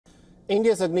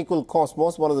India's Agnikul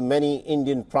Cosmos, one of the many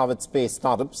Indian private space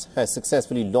startups, has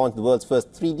successfully launched the world's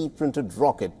first 3D printed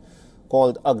rocket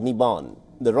called Agnibaan.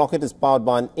 The rocket is powered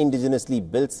by an indigenously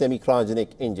built semi-cryogenic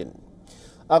engine.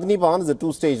 Agnibaan is a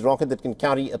two-stage rocket that can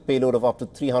carry a payload of up to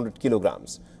 300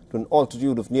 kilograms to an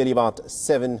altitude of nearly about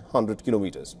 700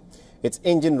 kilometers. Its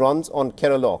engine runs on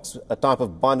kerolox, a type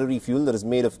of binary fuel that is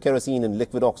made of kerosene and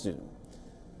liquid oxygen.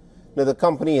 Now, the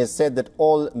company has said that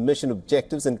all mission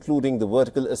objectives, including the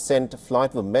vertical ascent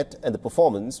flight, were met and the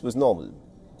performance was normal.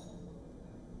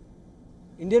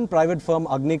 Indian private firm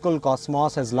Agnikul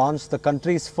Cosmos has launched the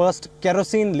country's first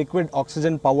kerosene liquid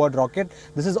oxygen powered rocket.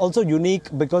 This is also unique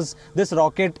because this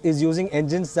rocket is using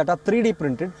engines that are 3D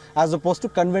printed as opposed to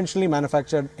conventionally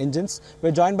manufactured engines.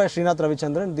 We're joined by Srinath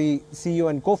Ravichandran, the CEO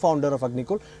and co-founder of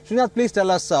Agnikul. Srinath, please tell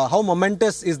us how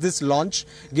momentous is this launch,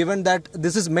 given that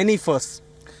this is many firsts?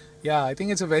 Yeah, I think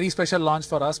it's a very special launch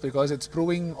for us because it's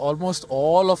proving almost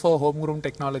all of our homegrown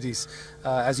technologies.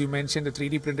 As you mentioned, the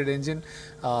 3D printed engine,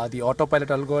 the autopilot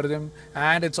algorithm,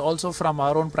 and it's also from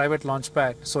our own private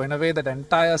launchpad. So in a way, that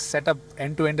entire setup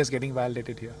end-to-end is getting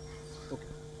validated here. Okay.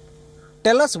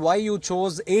 Tell us why you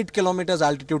chose 8 kilometers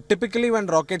altitude. Typically, when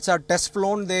rockets are test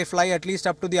flown, they fly at least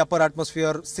up to the upper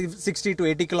atmosphere, 60 to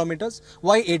 80 kilometers.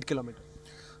 Why 8 kilometers?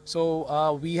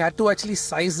 So we had to actually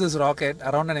size this rocket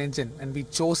around an engine, and we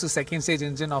chose the second stage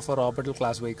engine of our orbital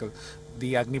class vehicle,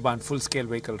 the Agnibaan full scale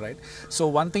vehicle, right? So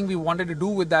one thing we wanted to do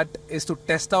with that is to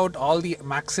test out all the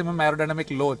maximum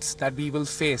aerodynamic loads that we will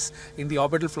face in the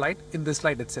orbital flight in this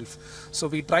flight itself. So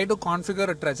we try to configure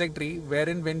a trajectory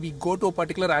wherein when we go to a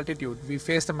particular altitude, we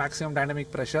face the maximum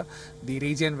dynamic pressure, the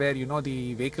region where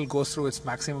the vehicle goes through its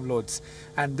maximum loads,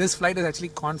 and this flight is actually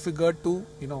configured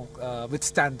to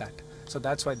withstand that. So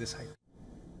that's why this height.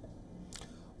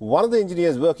 One of the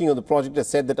engineers working on the project has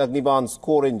said that Agnibaan's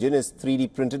core engine is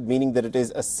 3D printed, meaning that it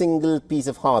is a single piece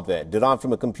of hardware derived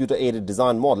from a computer-aided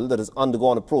design model that has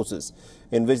undergone a process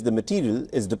in which the material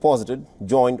is deposited,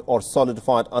 joined or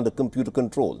solidified under computer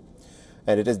control.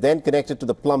 And it is then connected to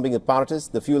the plumbing apparatus,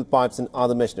 the fuel pipes and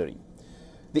other machinery.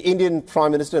 The Indian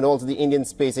Prime Minister and also the Indian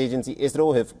Space Agency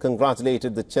ISRO have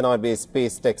congratulated the Chennai-based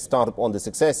space tech startup on the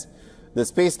success. The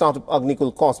space startup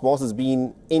Agnikul Cosmos has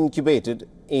been incubated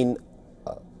in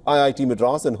IIT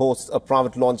Madras and hosts a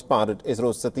private launch pad at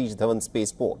ISRO's Satish Dhawan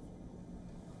Space Port.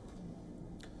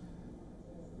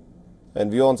 And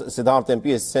WION's Siddharth MP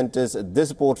has sent us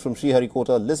this report from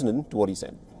Sriharikota. Listen in to what he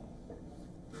said.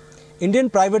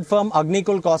 Indian private firm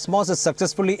Agnikul Cosmos has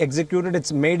successfully executed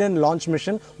its maiden launch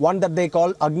mission, one that they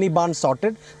call Agnibaan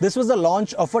SOrTeD. This was the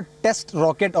launch of a test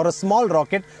rocket or a small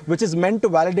rocket which is meant to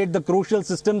validate the crucial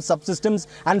systems, subsystems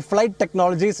and flight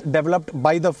technologies developed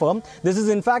by the firm. This is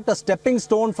in fact a stepping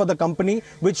stone for the company,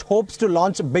 which hopes to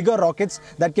launch bigger rockets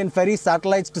that can ferry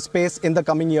satellites to space in the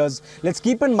coming years. Let's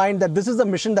keep in mind that this is a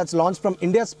mission that's launched from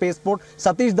India's spaceport,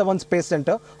 Satish Dhawan Space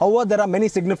Centre. However, there are many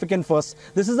significant firsts.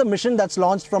 This is a mission that's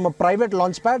launched from a private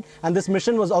launchpad, and this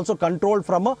mission was also controlled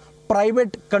from a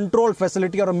private control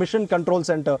facility or a mission control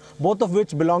center, both of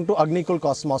which belong to Agnikul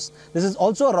Cosmos. This is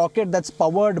also a rocket that's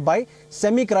powered by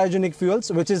semi-cryogenic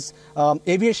fuels, which is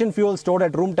aviation fuel stored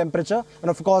at room temperature, and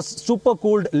of course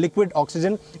super-cooled liquid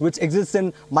oxygen, which exists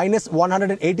in minus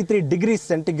 183 degrees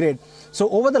centigrade. So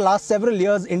over the last several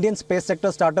years, Indian space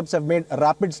sector startups have made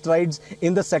rapid strides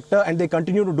in the sector, and they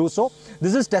continue to do so.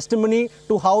 This is testimony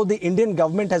to how the Indian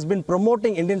government has been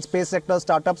promoting Indian space sector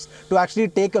startups to actually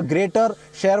take a greater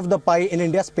share of the pie in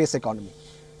India's space economy.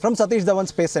 From Satish Dhawan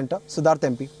Space Centre, Siddharth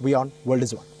MP, WION World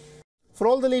is One. For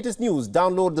all the latest news,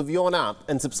 download the WION app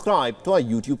and subscribe to our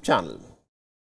YouTube channel.